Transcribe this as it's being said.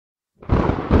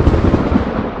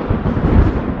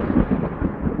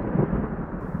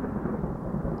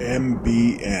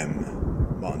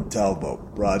MBN, Montalvo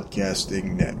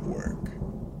Broadcasting Network.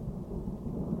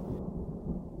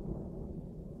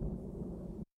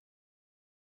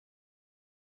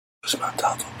 Bruce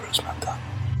Montalvo.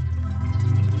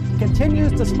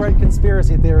 Continues to spread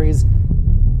conspiracy theories.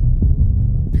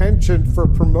 Penchant for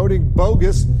promoting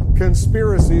bogus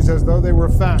conspiracies as though they were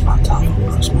fact.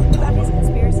 Bruce Montalvo. About his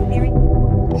conspiracy theory.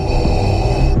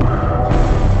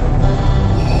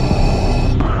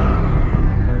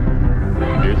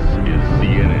 This is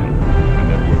CNN, a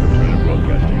network of China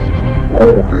broadcasting systems.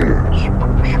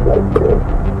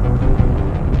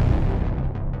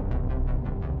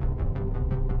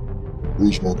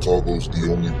 Bruce Montalvo is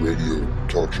the only radio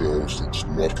talk show host that's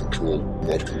not controlled.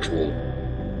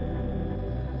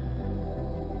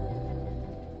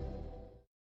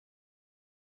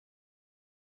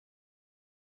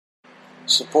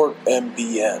 Support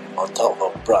MBN,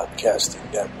 Montalvo Broadcasting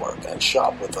Network, and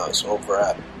shop with us over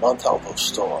at Montalvo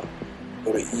Store.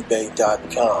 Go to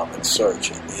ebay.com and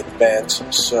search in the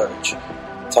advanced search.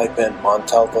 Type in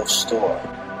Montalvo Store.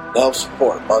 Now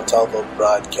support Montalvo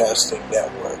Broadcasting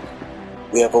Network.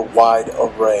 We have a wide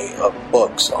array of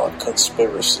books on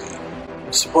conspiracy.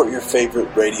 Support your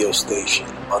favorite radio station,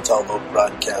 Montalvo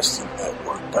Broadcasting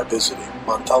Network, by visiting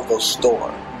Montalvo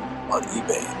Store on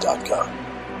ebay.com.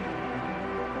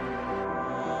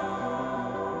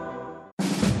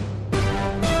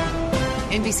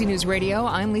 NBC News Radio,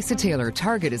 I'm Lisa Taylor.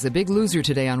 Target is a big loser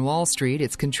today on Wall Street.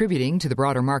 It's contributing to the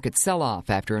broader market sell-off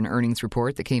after an earnings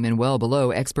report that came in well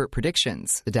below expert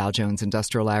predictions. The Dow Jones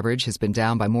Industrial Average has been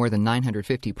down by more than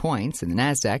 950 points, and the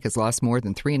Nasdaq has lost more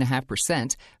than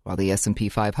 3.5%, while the S&P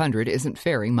 500 isn't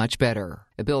faring much better.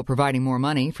 A bill providing more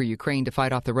money for Ukraine to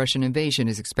fight off the Russian invasion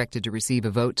is expected to receive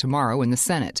a vote tomorrow in the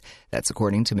Senate. That's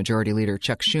according to Majority Leader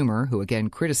Chuck Schumer, who again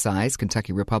criticized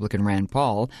Kentucky Republican Rand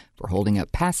Paul for holding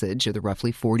up passage of the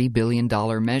roughly $40 billion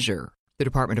measure. The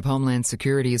Department of Homeland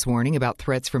Security is warning about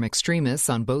threats from extremists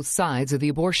on both sides of the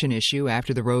abortion issue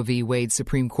after the Roe v. Wade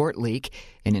Supreme Court leak.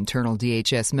 An internal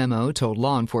DHS memo told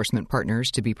law enforcement partners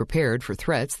to be prepared for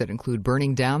threats that include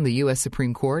burning down the U.S.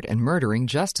 Supreme Court and murdering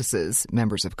justices,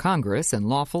 members of Congress, and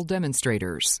lawful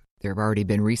demonstrators. There have already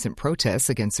been recent protests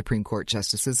against Supreme Court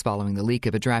justices following the leak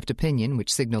of a draft opinion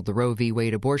which signaled the Roe v.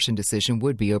 Wade abortion decision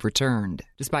would be overturned.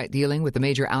 Despite dealing with the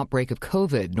major outbreak of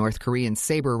COVID, North Korean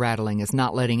saber-rattling is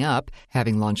not letting up.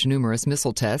 Having launched numerous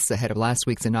missile tests ahead of last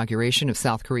week's inauguration of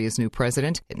South Korea's new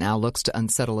president, it now looks to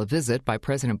unsettle a visit by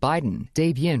President Biden.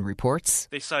 Dave Yin reports.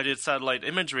 They cited satellite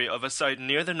imagery of a site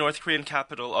near the North Korean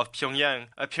capital of Pyongyang,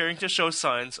 appearing to show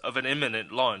signs of an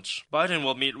imminent launch. Biden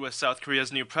will meet with South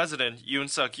Korea's new president, Yoon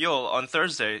Suk-yeol, on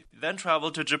Thursday, then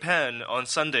travel to Japan on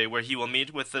Sunday, where he will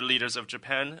meet with the leaders of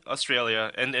Japan,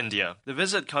 Australia, and India. The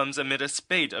visit comes amid a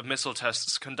spate of missile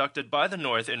tests conducted by the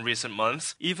North in recent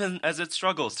months, even as it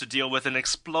struggles to deal with an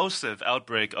explosive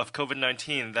outbreak of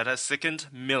COVID-19 that has sickened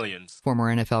millions.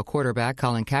 Former NFL quarterback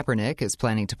Colin Kaepernick is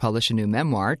planning to publish a new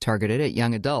memoir targeted at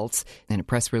young adults. In a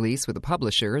press release with a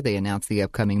publisher, they announced the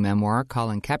upcoming memoir,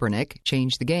 Colin Kaepernick,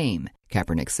 Changed the Game.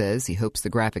 Kaepernick says he hopes the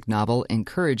graphic novel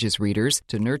encourages readers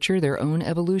to nurture their own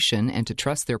evolution and to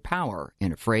trust their power,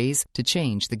 in a phrase, to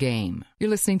change the game. You're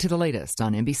listening to the latest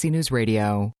on NBC News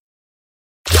Radio.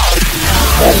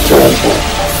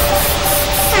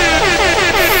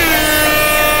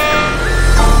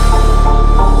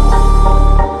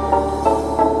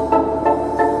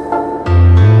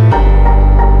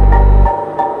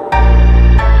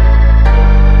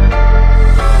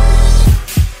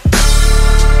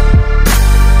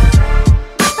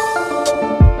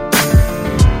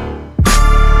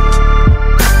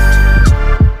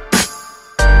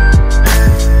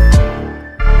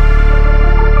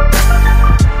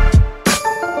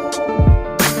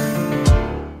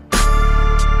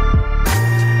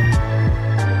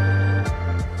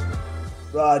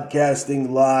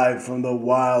 Broadcasting live from the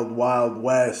wild, wild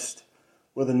west,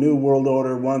 where the New World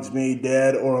Order wants me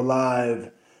dead or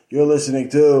alive. You're listening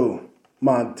to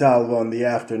Montalvo in the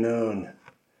afternoon.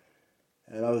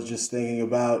 And I was just thinking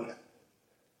about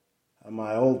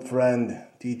my old friend,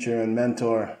 teacher, and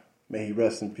mentor, may he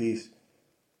rest in peace,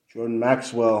 Jordan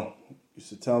Maxwell, used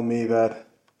to tell me that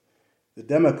the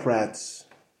Democrats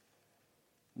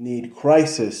need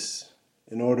crisis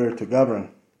in order to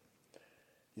govern.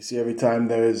 You see, every time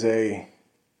there is a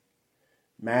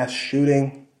mass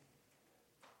shooting,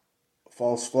 a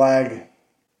false flag,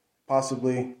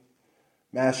 possibly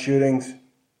mass shootings,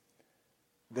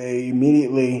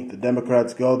 the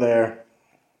Democrats go there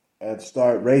and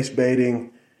start race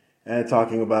baiting and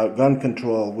talking about gun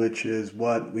control, which is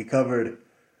what we covered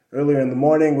earlier in the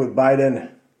morning with Biden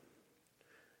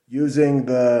using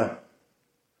the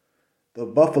the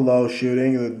Buffalo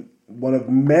shooting, one of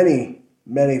many,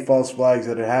 many false flags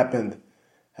that have happened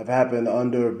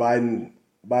under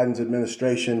Biden's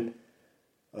administration.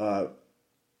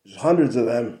 There's hundreds of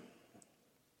them.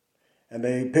 And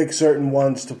they pick certain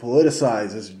ones to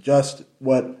politicize. It's just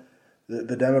what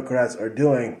the Democrats are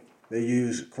doing. They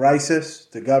use crisis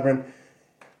to govern.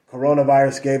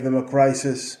 Coronavirus gave them a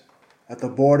crisis. At the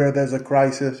border, there's a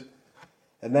crisis.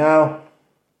 And now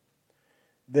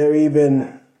they're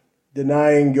even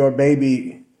denying your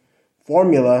baby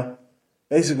formula.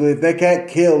 Basically, if they can't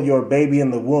kill your baby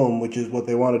in the womb, which is what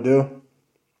they want to do,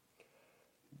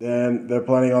 then they're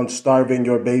planning on starving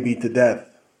your baby to death.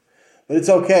 But it's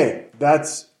okay.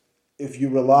 That's if you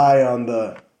rely on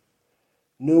the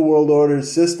New World Order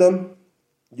system,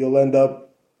 you'll end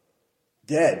up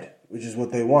dead, which is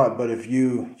what they want. But if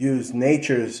you use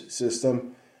nature's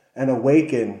system and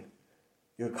awaken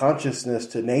your consciousness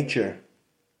to nature,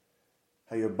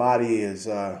 how your body is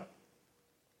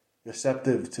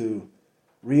receptive to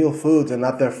real foods and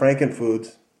not their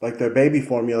frankenfoods, like their baby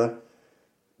formula,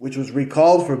 which was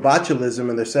recalled for botulism,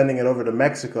 and they're sending it over to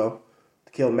Mexico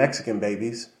to kill Mexican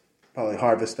babies, probably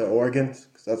harvest their organs,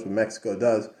 because that's what Mexico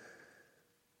does.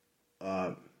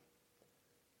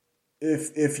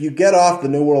 If you get off the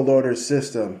New World Order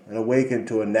system and awaken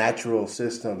to a natural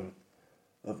system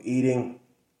of eating,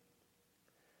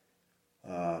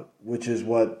 which is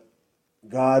what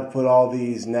God put all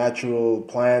these natural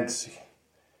plants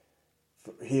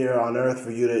here on earth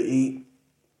for you to eat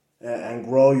and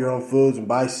grow your own foods and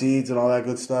buy seeds and all that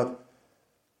good stuff,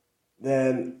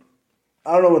 then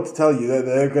I don't know what to tell you.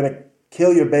 They're going to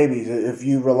kill your babies. If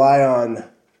you rely on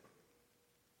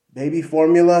baby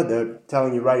formula, they're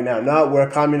telling you right now, no, we're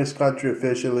a communist country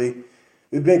officially.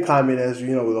 We've been communist, with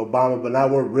Obama, but now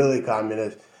we're really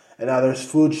communist. And now there's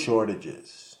food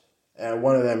shortages. And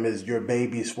one of them is your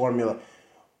baby's formula.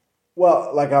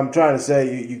 Well, like I'm trying to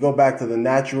say, you go back to the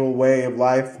natural way of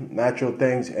life, natural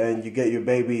things, and you get your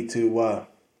baby to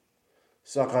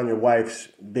suck on your wife's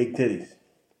big titties.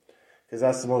 Because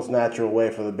that's the most natural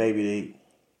way for the baby to eat.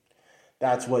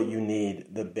 That's what you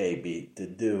need the baby to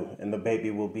do. And the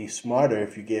baby will be smarter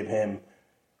if you give him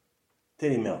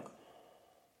titty milk.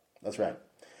 That's right.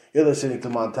 You're listening to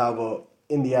Montalvo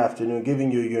in the afternoon,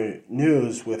 giving you your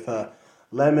news with a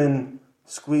lemon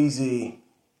squeezy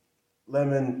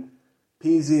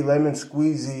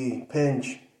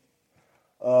pinch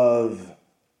of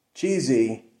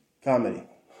cheesy comedy.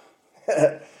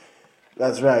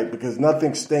 That's right, because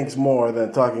nothing stinks more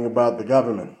than talking about the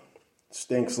government. It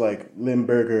stinks like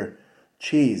Limburger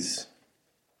cheese.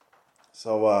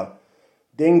 So,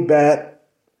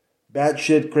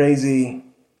 batshit crazy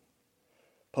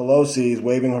Pelosi is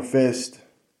waving her fist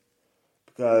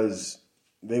because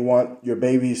they want your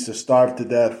babies to starve to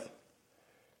death.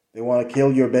 They want to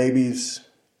kill your babies.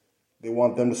 They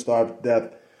want them to starve to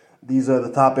death. These are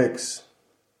the topics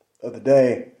of the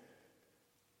day.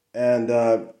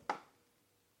 And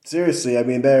seriously, I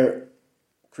mean, they're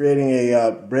creating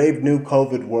a brave new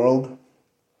COVID world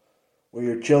where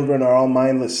your children are all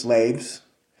mindless slaves.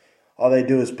 All they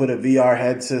do is put a VR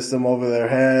head system over their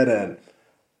head and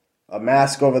a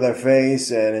mask over their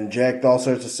face and inject all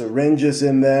sorts of syringes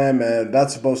in them. And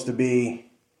that's supposed to be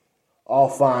all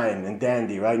fine and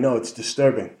dandy, right? No, it's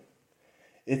disturbing.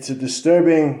 It's a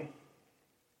disturbing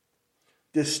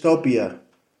dystopia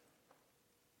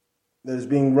that is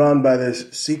being run by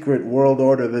this secret world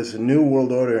order, this new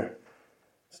world order.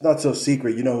 It's not so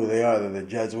secret. You know who they are. They're the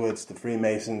Jesuits, the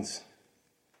Freemasons,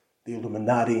 the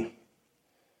Illuminati,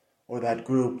 or that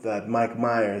group that Mike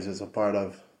Myers is a part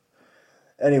of.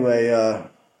 Anyway,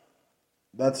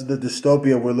 that's the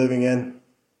dystopia we're living in.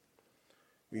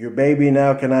 Your baby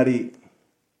now cannot eat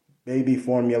baby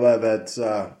formula that's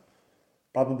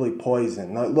probably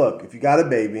poison. Now, look, if you got a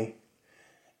baby,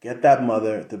 get that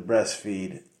mother to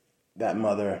breastfeed that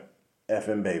mother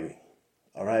effing baby.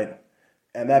 All right?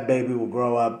 And that baby will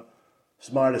grow up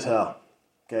smart as hell.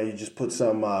 Okay? You just put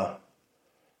some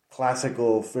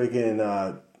classical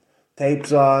freaking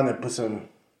tapes on and put some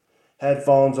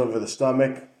headphones over the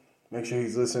stomach. Make sure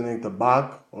he's listening to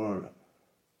Bach or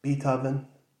Beethoven.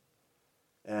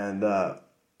 And,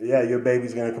 your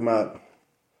baby's going to come out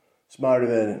smarter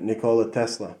than Nikola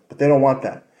Tesla. But they don't want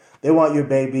that. They want your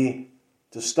baby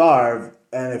to starve.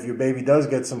 And if your baby does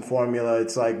get some formula,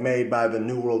 it's like made by the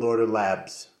New World Order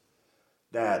labs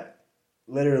that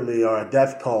literally are a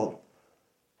death cult.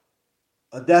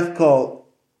 A death cult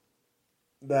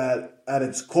that at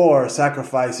its core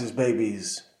sacrifices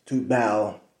babies to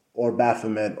Baal or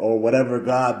Baphomet or whatever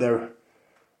god their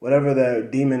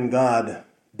demon god,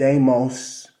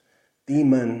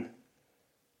 demon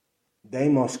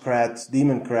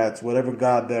democrats, whatever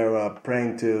god they're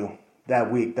praying to that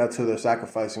week. That's who they're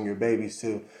sacrificing your babies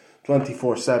to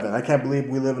 24/7. I can't believe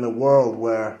we live in a world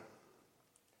where,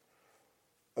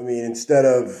 I mean, instead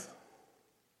of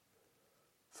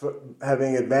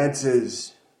having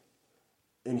advances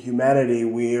in humanity,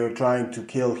 we are trying to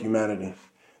kill humanity.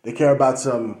 They care about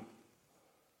some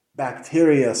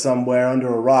bacteria somewhere under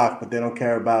a rock, but they don't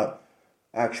care about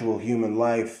actual human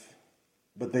life.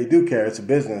 But they do care. It's a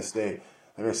business. Like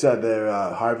I said, they're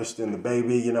harvesting the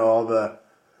baby. You know,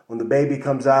 when the baby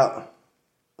comes out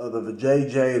of the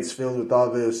vajayjay, it's filled with all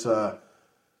this,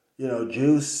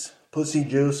 juice, pussy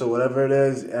juice or whatever it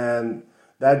is, and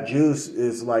that juice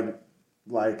is like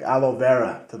aloe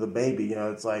vera to the baby. You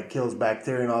know, it's like kills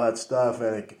bacteria and all that stuff,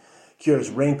 and it cures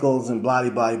wrinkles and blah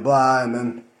blah blah. And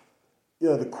then,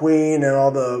 the queen and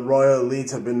all the royal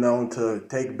elites have been known to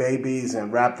take babies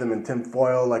and wrap them in tin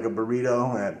foil like a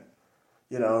burrito and,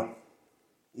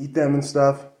 eat them and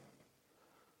stuff.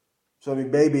 So, I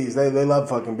mean, babies, they love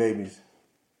fucking babies.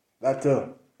 That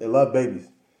too. They love babies.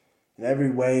 In every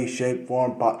way, shape,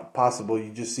 form possible.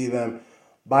 You just see them,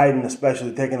 Biden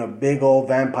especially, taking a big old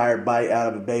vampire bite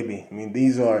out of a baby. I mean,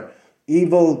 these are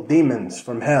evil demons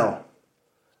from hell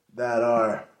that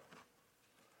are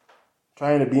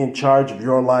trying to be in charge of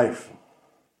your life.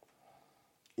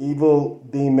 Evil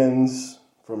demons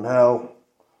from hell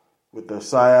with their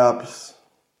psyops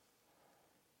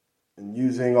and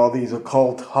using all these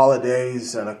occult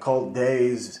holidays and occult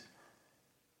days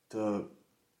to,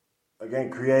 again,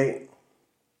 create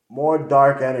more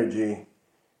dark energy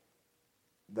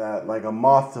that, like a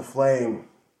moth to flame,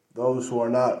 those who are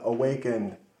not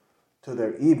awakened to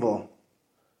their evil,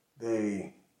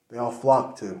 they all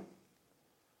flock to.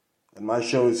 And my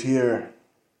show is here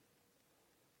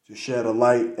to shed a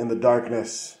light in the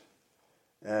darkness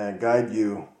and guide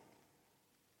you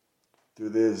through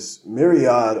this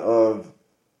myriad of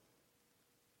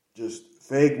just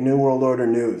fake New World Order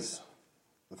news.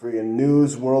 The freaking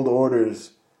news world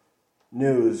orders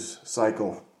news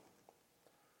cycle.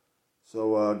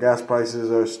 So gas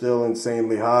prices are still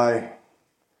insanely high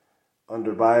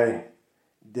under Biden,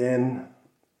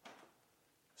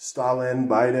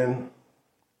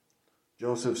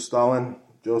 Joseph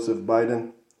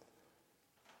Biden.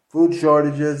 Food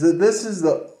shortages. This is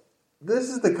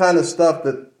the kind of stuff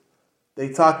that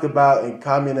they talked about in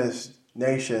communist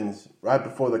nations right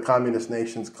before the communist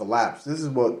nations collapsed. This is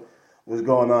what was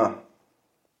going on.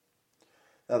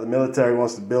 Now the military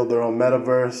wants to build their own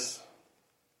metaverse.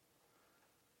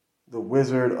 The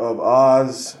Wizard of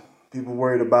Oz. People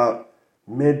worried about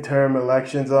midterm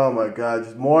elections. Oh my God,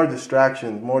 just more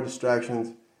distractions.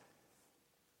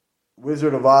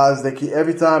 Wizard of Oz.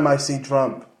 Every time I see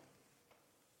Trump,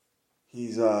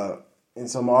 he's in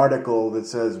some article that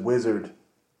says wizard.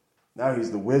 Now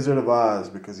he's the Wizard of Oz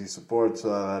because he supports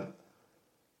that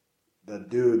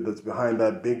dude that's behind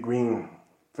that big green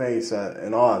face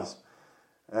in Oz.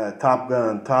 Top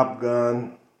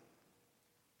Gun.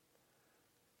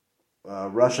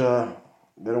 Russia,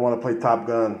 they don't want to play Top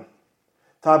Gun.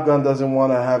 Top Gun doesn't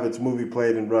want to have its movie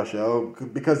played in Russia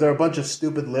because they're a bunch of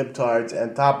stupid libtards,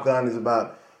 and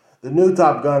the new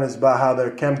Top Gun is about how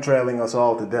they're chemtrailing us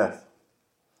all to death.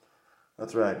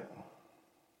 That's right.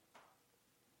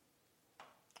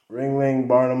 Ringling,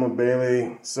 Barnum and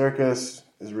Bailey Circus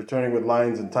is returning with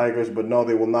lions and tigers, but no,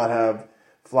 they will not have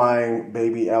flying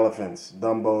baby elephants.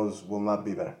 Dumbos will not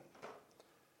be there.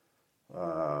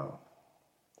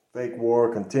 Fake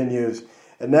war continues.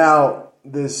 And now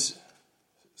this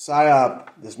PSYOP,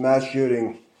 this mass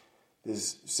shooting,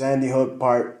 this Sandy Hook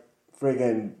Part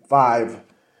friggin' 5,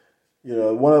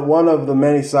 one of the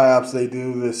many PSYOPs they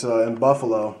do this in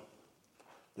Buffalo.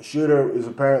 The shooter is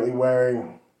apparently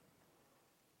wearing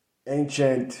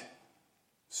ancient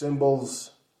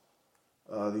symbols,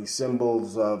 these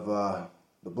symbols of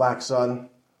the black sun,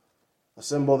 a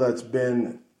symbol that's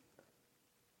been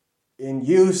in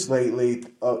use lately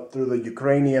through the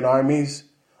Ukrainian armies,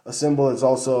 a symbol that's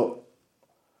also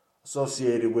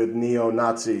associated with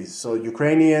neo-Nazis. So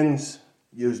Ukrainians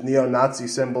use neo-Nazi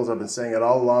symbols. I've been saying it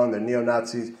all along. They're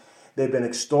neo-Nazis. They've been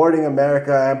extorting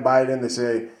America and Biden. They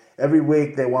say every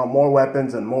week they want more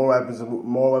weapons and more weapons and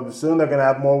more weapons. Soon they're going to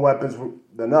have more weapons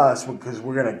than us because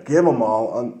we're going to give them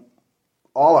all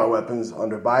our weapons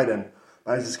under Biden.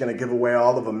 Biden's just going to give away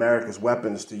all of America's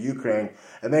weapons to Ukraine.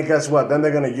 And then guess what? Then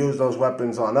they're going to use those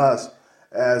weapons on us.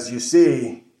 As you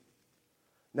see,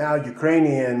 now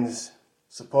Ukrainians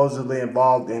supposedly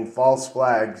involved in false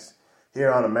flags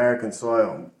here on American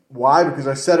soil. Why? Because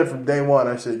I said it from day one.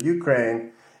 I said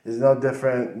Ukraine is no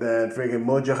different than friggin'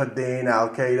 Mujahideen,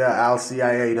 Al-Qaeda,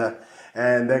 Al-Qaeda.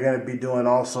 And they're going to be doing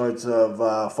all sorts of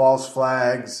false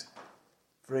flags,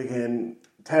 freaking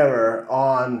terror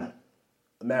on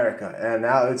America. And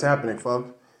now it's happening,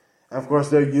 folks. And of course,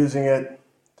 they're using it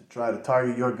to try to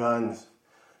target your guns.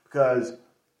 Because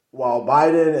while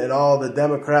Biden and all the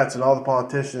Democrats and all the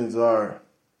politicians are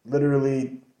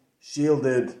literally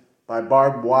shielded by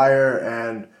barbed wire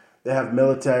and they have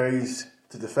militaries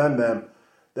to defend them,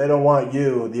 they don't want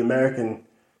you, the American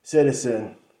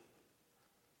citizen,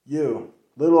 you,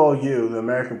 little old you, the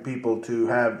American people, to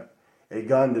have a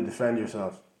gun to defend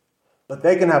yourselves. But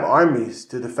they can have armies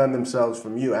to defend themselves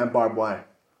from you and barbed wire.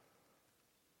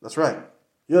 That's right.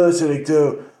 You're listening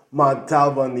to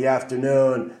Montalvo in the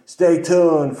afternoon. Stay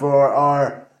tuned for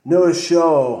our newest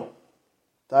show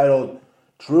titled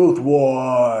Truth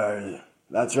War.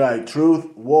 That's right,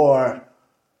 Truth War,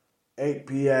 8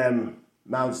 p.m.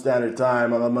 Mountain Standard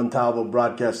Time on the Montalvo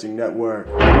Broadcasting Network.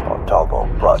 Montalvo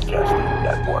Broadcasting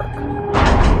Network.